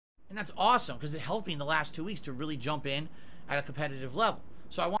And that's awesome because it helped me in the last 2 weeks to really jump in at a competitive level.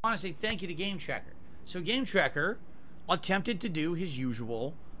 So I want to say thank you to GameTrekker. So GameTrekker attempted to do his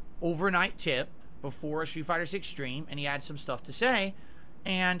usual overnight tip before a Street Fighter 6 stream, and he had some stuff to say,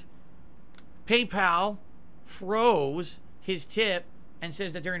 and PayPal froze his tip and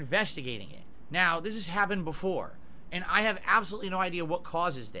says that they're investigating it. Now, this has happened before, and I have absolutely no idea what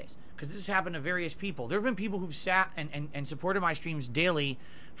causes this, because this has happened to various people. There have been people who've sat and supported my streams daily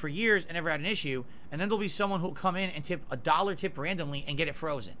for years and never had an issue, and then there'll be someone who'll come in and tip a $1 tip randomly and get it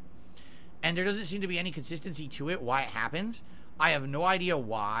frozen. And there doesn't seem to be any consistency to it, why it happens. I have no idea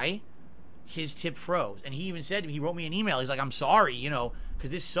why his tip froze. And he even said to me, he wrote me an email, he's like, I'm sorry, you know,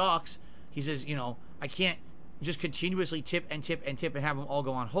 because this sucks. He says, you know, I can't just continuously tip and tip and tip and have them all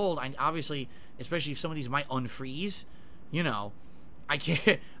go on hold. I obviously, especially if some of these might unfreeze, you know, I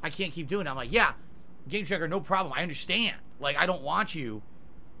can't keep doing it. I'm like, yeah, GameTrekker, no problem. I understand. Like, I don't want you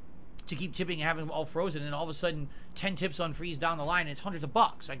to keep tipping and having them all frozen, and all of a sudden 10 tips unfreeze down the line and it's hundreds of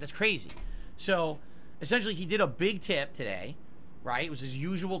bucks. Like, that's crazy. So essentially he did a big tip today, right? It was his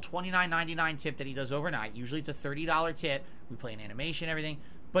usual $29.99 tip that he does overnight. Usually it's a $30 tip. We play an animation, everything,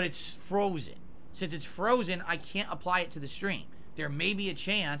 but it's frozen. Since it's frozen, I can't apply it to the stream. There may be a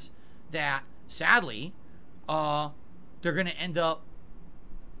chance that, sadly, they're going to end up,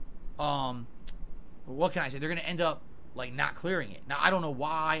 what can I say? They're going to end up, like, not clearing it. Now, I don't know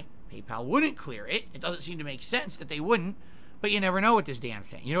why PayPal wouldn't clear it. It doesn't seem to make sense that they wouldn't, but you never know with this damn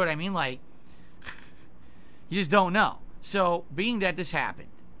thing. You know what I mean? Like, you just don't know. So, being that this happened,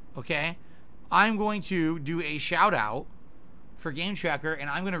 okay, I'm going to do a shout out for GameTrekker, and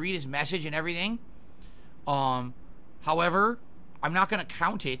I'm going to read his message and everything. However, I'm not going to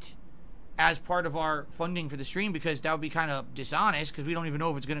count it as part of our funding for the stream, because that would be kind of dishonest, because we don't even know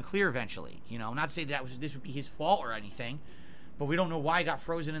if it's going to clear eventually. You know, not to say that this would be his fault or anything, but we don't know why it got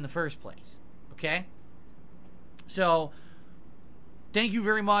frozen in the first place. Okay? So, thank you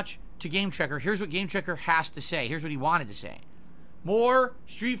very much to GameTrekker. Here's what GameTrekker has to say. Here's what he wanted to say. More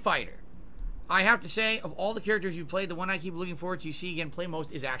Street Fighter. I have to say, of all the characters you played, the one I keep looking forward to see again play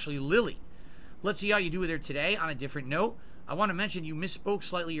most is actually Lily. Let's see how you do with her today. On a different note, I want to mention you misspoke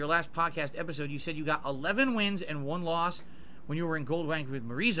slightly your last podcast episode. You said you got 11 wins and 1 loss when you were in gold rank with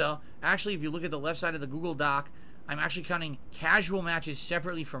Marisa. Actually, if you look at the left side of the Google Doc, I'm actually counting casual matches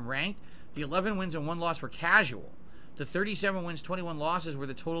separately from ranked. The 11 wins and 1 loss were casual. The 37 wins, 21 losses were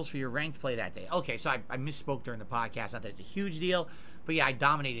the totals for your ranked play that day. Okay, so I misspoke during the podcast. Not that it's a huge deal, but yeah, I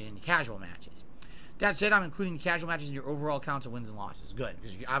dominated in the casual matches. That said, I'm including the casual matches in your overall counts of wins and losses. Good,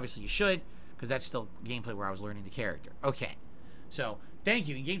 because obviously you should, because that's still gameplay where I was learning the character. Okay, so thank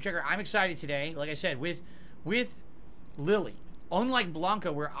you. In GameTrekker, I'm excited today, like I said, with Lily. Unlike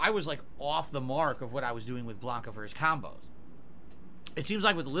Blanca, where I was like off the mark of what I was doing with Blanca for his combos, it seems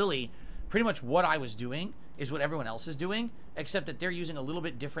like with Lily, pretty much what I was doing is what everyone else is doing, except that they're using a little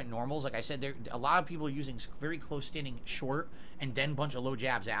bit different normals. Like I said, a lot of people are using very close standing short and then bunch of low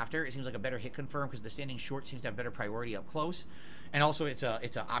jabs after. It seems like a better hit confirm because the standing short seems to have better priority up close. And also it's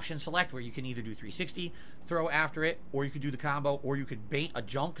a option select where you can either do 360 throw after it, or you could do the combo, or you could bait a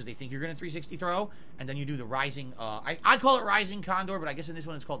jump because they think you're going to 360 throw, and then you do the rising, I call it rising condor, but I guess in this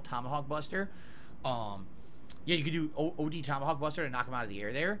one it's called tomahawk buster. Yeah, you could do OD tomahawk buster to knock him out of the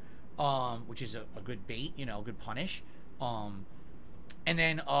air there. Which is a good bait, you know, good punish. And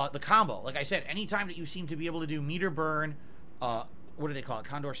then the combo, like I said, anytime that you seem to be able to do meter burn, what do they call it,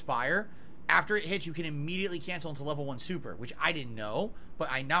 Condor Spire, after it hits, you can immediately cancel into level 1 super, which I didn't know, but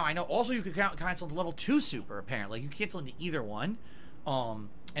now I know. Also, you could cancel into level 2 super, apparently. You can cancel into either one.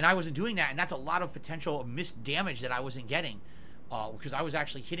 And I wasn't doing that, and that's a lot of potential missed damage that I wasn't getting, because I was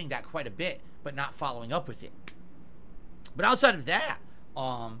actually hitting that quite a bit, but not following up with it. But outside of that,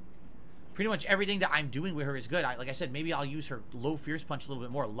 pretty much everything that I'm doing with her is good. Like I said, maybe I'll use her low fierce punch a little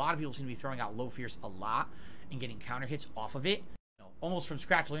bit more. A lot of people seem to be throwing out low fierce a lot and getting counter hits off of it. You know, almost from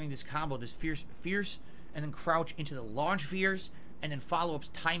scratch, learning this combo, this fierce, and then crouch into the launch fierce, and then follow-ups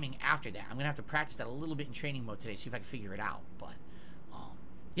timing after that. I'm going to have to practice that a little bit in training mode today, see if I can figure it out. But,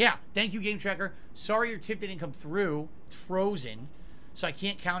 yeah, thank you, GameTrekker. Sorry your tip didn't come through. It's frozen, so I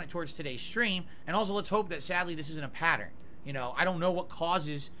can't count it towards today's stream. And also, let's hope that, sadly, this isn't a pattern. You know, I don't know what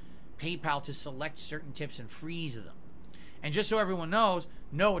causes PayPal to select certain tips and freeze them. And just so everyone knows,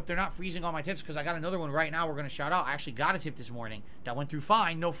 no, they're not freezing all my tips, because I got another one right now we're going to shout out. I actually got a tip this morning that went through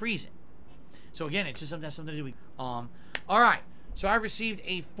fine, no freezing. So again, it's just something to do with, all right. So I received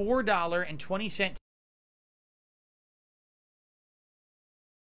a $4.20